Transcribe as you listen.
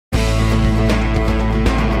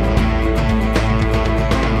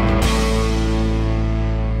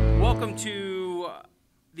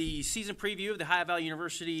the season preview of the Ohio Valley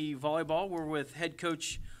University Volleyball. We're with head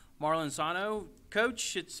coach Marlon Sano.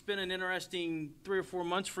 Coach, it's been an interesting 3 or 4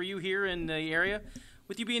 months for you here in the area.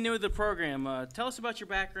 With you being new to the program, tell us about your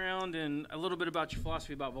background and a little bit about your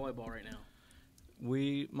philosophy about volleyball right now.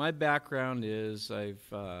 My background is I've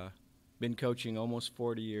been coaching almost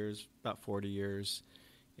 40 years, about 40 years,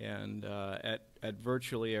 and at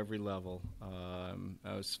virtually every level.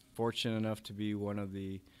 I was fortunate enough to be one of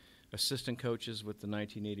the assistant coaches with the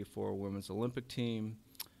 1984 Women's Olympic team.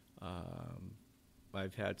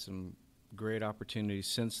 I've had some great opportunities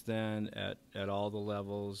since then at all the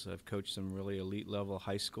levels. I've coached some really elite level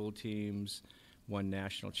high school teams, won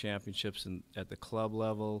national championships at the club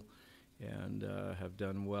level, and have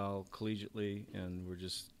done well collegiately, and we're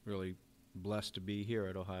just really blessed to be here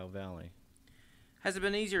at Ohio Valley. Has it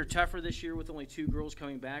been easier or tougher this year with only 2 girls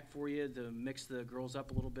coming back for you to mix the girls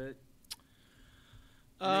up a little bit?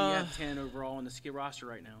 And then you have 10 overall on the ski roster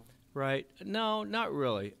right now. Right. No, not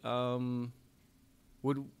really.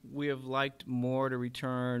 Would we have liked more to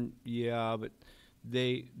return? Yeah, but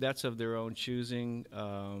that's of their own choosing.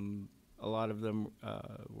 A lot of them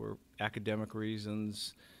were academic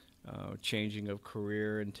reasons, changing of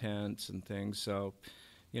career intents and things. So,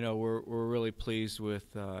 we're really pleased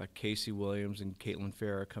with Casey Williams and Caitlin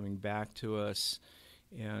Farah coming back to us.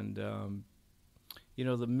 And,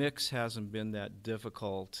 the mix hasn't been that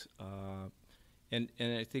difficult. And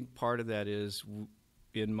I think part of that is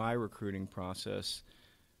in my recruiting process,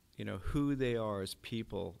 who they are as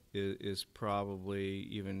people is probably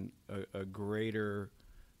even a greater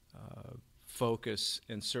focus,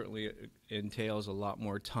 and certainly entails a lot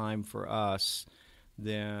more time for us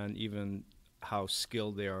than even how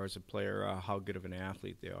skilled they are as a player, or how good of an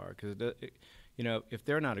athlete they are. Because if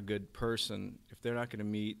they're not a good person, if they're not going to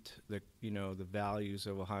meet the values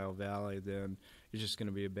of Ohio Valley, then it's just going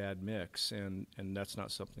to be a bad mix, and that's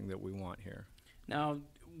not something that we want here. Now,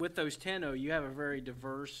 with those 10, you have a very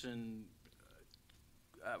diverse and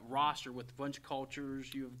roster with a bunch of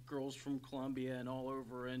cultures. You have girls from Columbia and all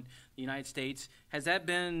over in the United States. Has that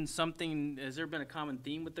been something? Has there been a common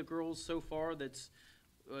theme with the girls so far? That's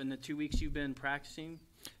in the 2 weeks you've been practicing.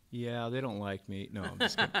 Yeah, they don't like me. No, I'm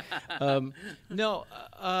just kidding.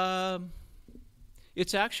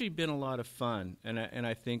 It's actually been a lot of fun, and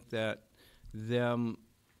I think that them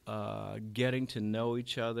getting to know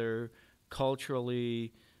each other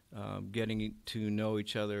culturally, getting to know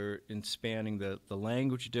each other in spanning the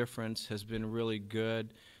language difference has been really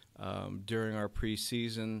good. During our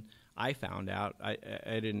preseason, I found out,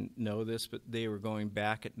 I didn't know this, but they were going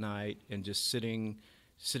back at night and just sitting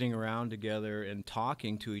around together and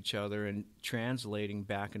talking to each other and translating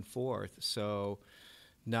back and forth. So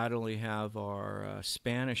not only have our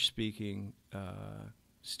Spanish-speaking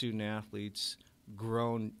student-athletes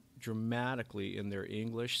grown dramatically in their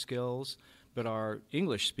English skills, but our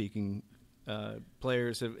English-speaking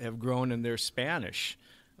players have grown in their Spanish.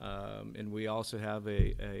 And we also have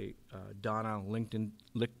a Donna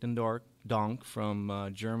Lichtendorf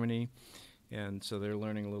from Germany, and so they're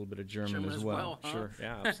learning a little bit of German as well. Huh? Sure,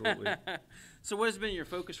 yeah, absolutely. So what has been your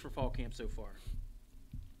focus for fall camp so far?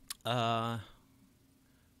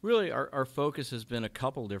 Really, our focus has been a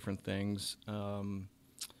couple different things.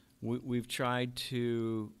 We've tried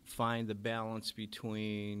to find the balance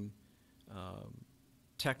between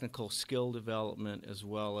technical skill development as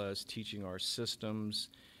well as teaching our systems.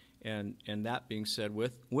 And that being said,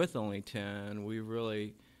 with only 10, we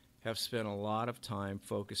really have spent a lot of time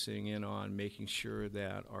focusing in on making sure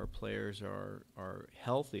that our players are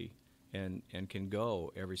healthy and can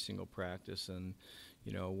go every single practice. And,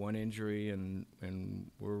 one injury and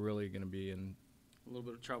we're really going to be in a little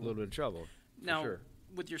bit of trouble. A little bit of trouble, now, for sure.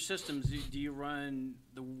 With your systems, do you run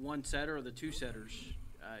the 1-setter or the 2-setters?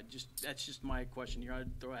 That's just my question here. I'll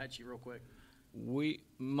throw it at you real quick.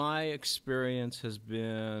 My experience has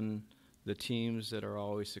been the teams that are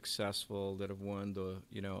always successful, that have won the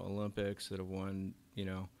Olympics, that have won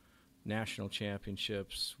national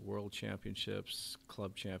championships, world championships,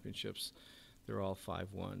 club championships. They're all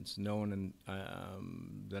 5-1s. No one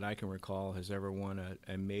that I can recall has ever won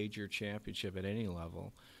a major championship at any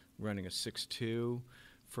level running a 6-2.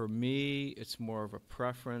 For me, it's more of a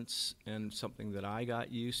preference and something that I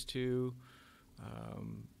got used to.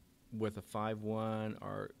 With a 5-1,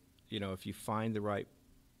 or if you find the right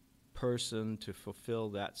person to fulfill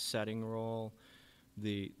that setting role,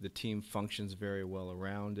 the team functions very well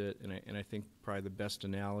around it. And I think probably the best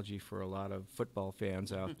analogy for a lot of football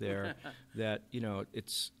fans out there that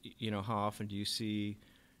it's how often do you see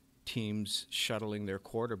teams shuttling their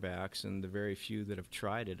quarterbacks, and the very few that have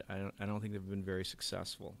tried it, I don't think they've been very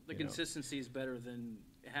successful. The consistency is better than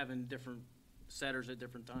having different setters at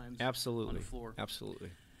different times. Absolutely. On the floor. Absolutely.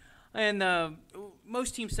 And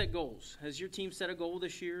most teams set goals. Has your team set a goal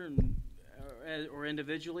this year, or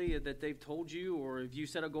individually, that they've told you, or have you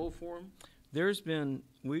set a goal for them? There's been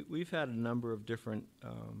we've had a number of different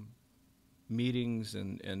meetings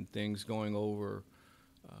and things going over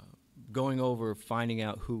finding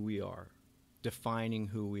out who we are, defining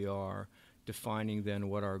who we are, defining then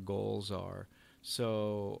what our goals are.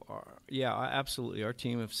 So, absolutely. Our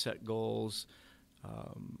team have set goals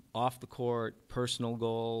off the court, personal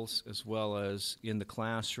goals, as well as in the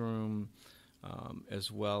classroom,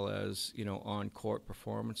 as well as, on court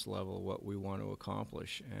performance level, what we want to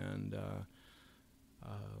accomplish. And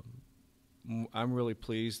I'm really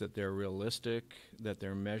pleased that they're realistic, that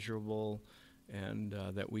they're measurable, and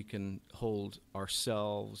that we can hold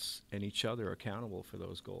ourselves and each other accountable for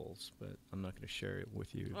those goals. But I'm not going to share it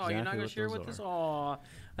with you. Oh, you're not going to share it with us? Oh,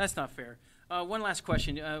 that's not fair. One last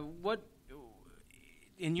question. What,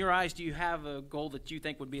 in your eyes, do you have a goal that you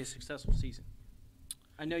think would be a successful season?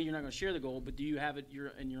 I know you're not going to share the goal, but do you have it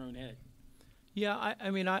in your own head? Yeah,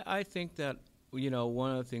 I think that,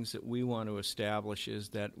 one of the things that we want to establish is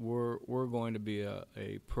that we're going to be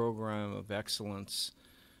a program of excellence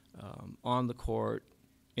on the court,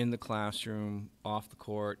 in the classroom, off the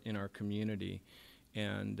court, in our community.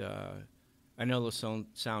 And I know those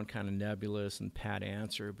sound kind of nebulous and pat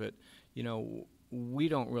answer, but, we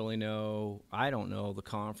don't really know. I don't know the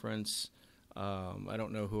conference. I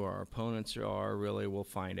don't know who our opponents are, really. We'll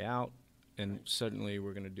find out. And certainly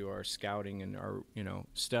we're going to do our scouting and our,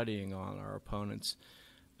 studying on our opponents.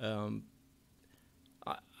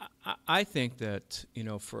 I think that,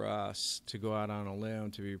 for us to go out on a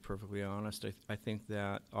limb, to be perfectly honest, I think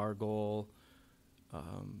that our goal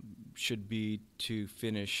should be to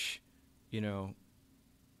finish,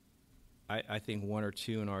 I think 1 or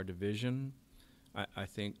 2 in our division. I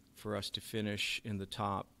think for us to finish in the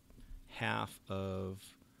top half of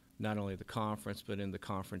not only the conference but in the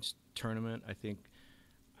conference tournament. I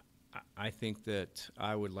think that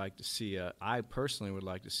I personally would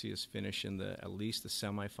like to see us finish in at least the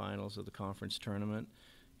semifinals of the conference tournament,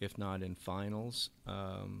 if not in finals.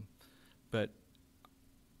 But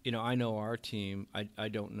I know our team. I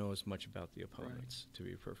don't know as much about the opponents, to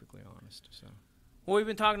be perfectly honest. So. Well, we've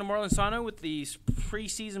been talking to Marlon Sano with the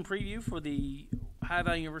preseason preview for the High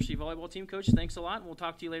Valley University volleyball team. Coach, thanks a lot, and we'll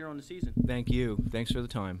talk to you later on in the season. Thank you. Thanks for the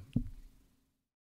time.